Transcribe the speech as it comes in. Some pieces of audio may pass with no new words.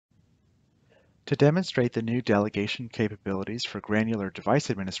To demonstrate the new delegation capabilities for granular device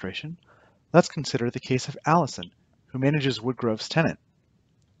administration, let's consider the case of Allison, who manages Woodgrove's tenant.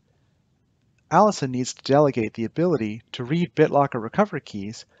 Allison needs to delegate the ability to read BitLocker recovery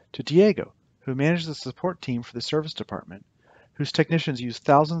keys to Diego, who manages the support team for the service department, whose technicians use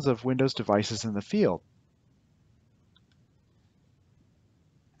thousands of Windows devices in the field.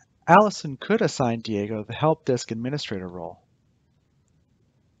 Allison could assign Diego the help desk administrator role.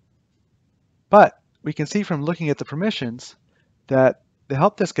 But we can see from looking at the permissions that the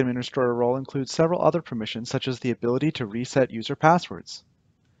help desk administrator role includes several other permissions, such as the ability to reset user passwords.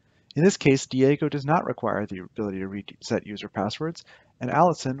 In this case, Diego does not require the ability to reset user passwords, and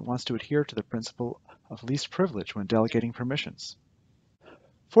Allison wants to adhere to the principle of least privilege when delegating permissions.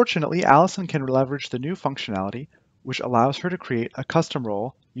 Fortunately, Allison can leverage the new functionality, which allows her to create a custom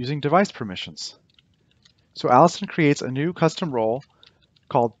role using device permissions. So Allison creates a new custom role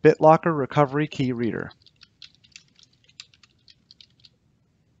called BitLocker Recovery Key Reader.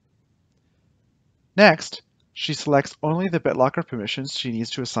 Next, she selects only the BitLocker permissions she needs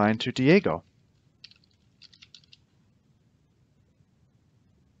to assign to Diego.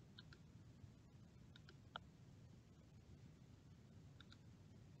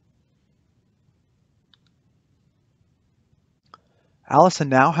 Allison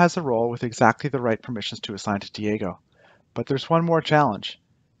now has a role with exactly the right permissions to assign to Diego. But there's one more challenge.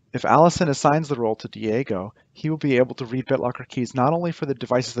 If Allison assigns the role to Diego, he will be able to read BitLocker keys not only for the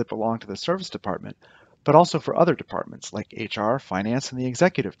devices that belong to the service department, but also for other departments like HR, finance, and the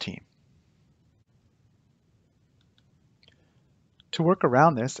executive team. To work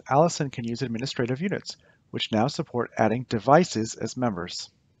around this, Allison can use administrative units, which now support adding devices as members.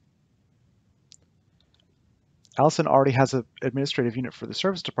 Allison already has an administrative unit for the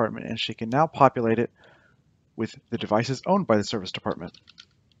service department, and she can now populate it with the devices owned by the service department.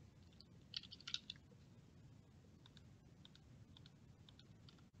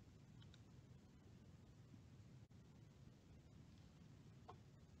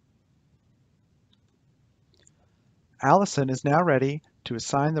 Allison is now ready to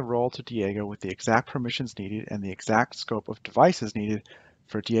assign the role to Diego with the exact permissions needed and the exact scope of devices needed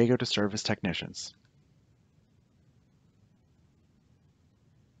for Diego to serve as technicians.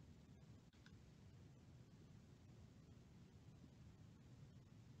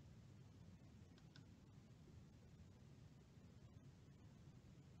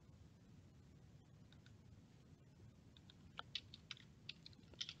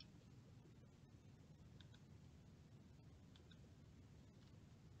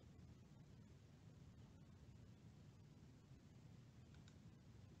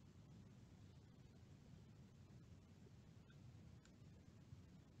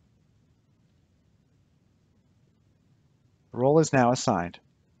 The role is now assigned.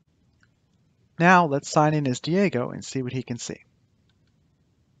 Now let's sign in as Diego and see what he can see.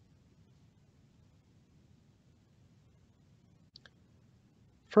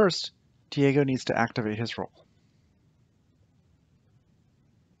 First, Diego needs to activate his role.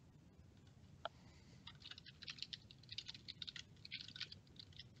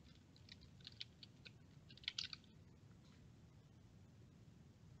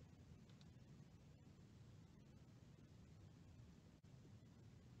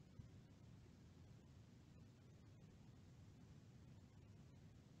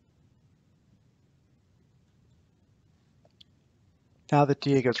 Now that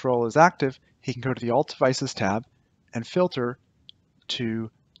Diego's role is active, he can go to the All Devices tab and filter to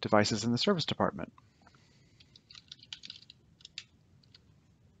devices in the service department.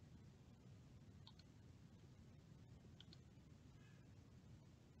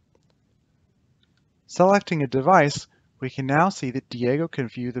 Selecting a device, we can now see that Diego can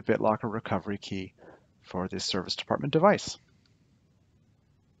view the BitLocker recovery key for this service department device.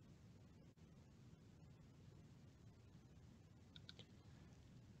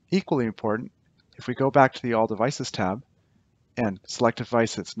 Equally important, if we go back to the All Devices tab and select a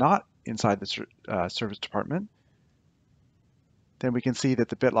device that's not inside the service department, then we can see that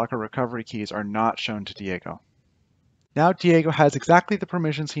the BitLocker recovery keys are not shown to Diego. Now Diego has exactly the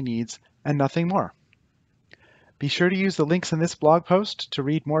permissions he needs and nothing more. Be sure to use the links in this blog post to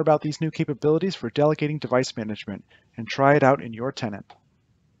read more about these new capabilities for delegating device management and try it out in your tenant.